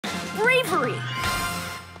bravery.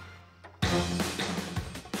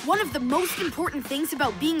 One of the most important things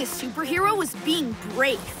about being a superhero is being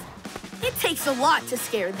brave. It takes a lot to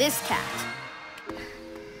scare this cat.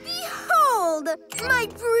 Behold, my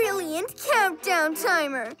brilliant countdown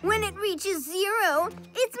timer. When it reaches 0,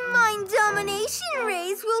 its mind domination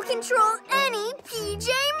rays will control any PJ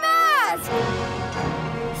Masks.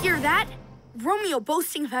 Hear that? Romeo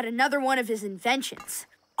boasting about another one of his inventions.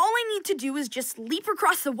 All I need to do is just leap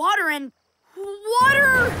across the water and...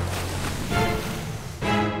 Water!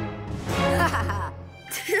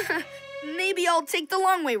 Maybe I'll take the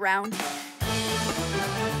long way round.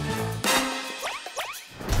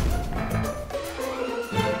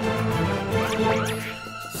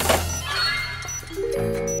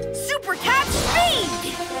 Super cat speed!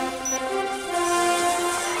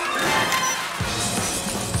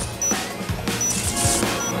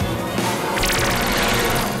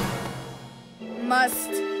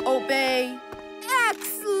 Must obey.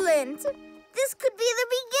 Excellent! This could be the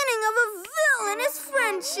beginning of a villainous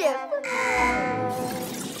friendship.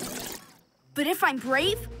 But if I'm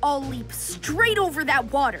brave, I'll leap straight over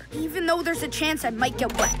that water, even though there's a chance I might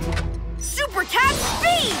get wet. Super cat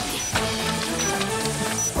speed!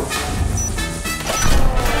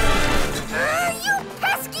 You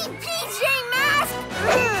pesky PJ Mask!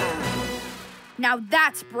 Now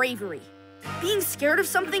that's bravery. Being scared of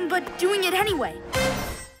something, but doing it anyway.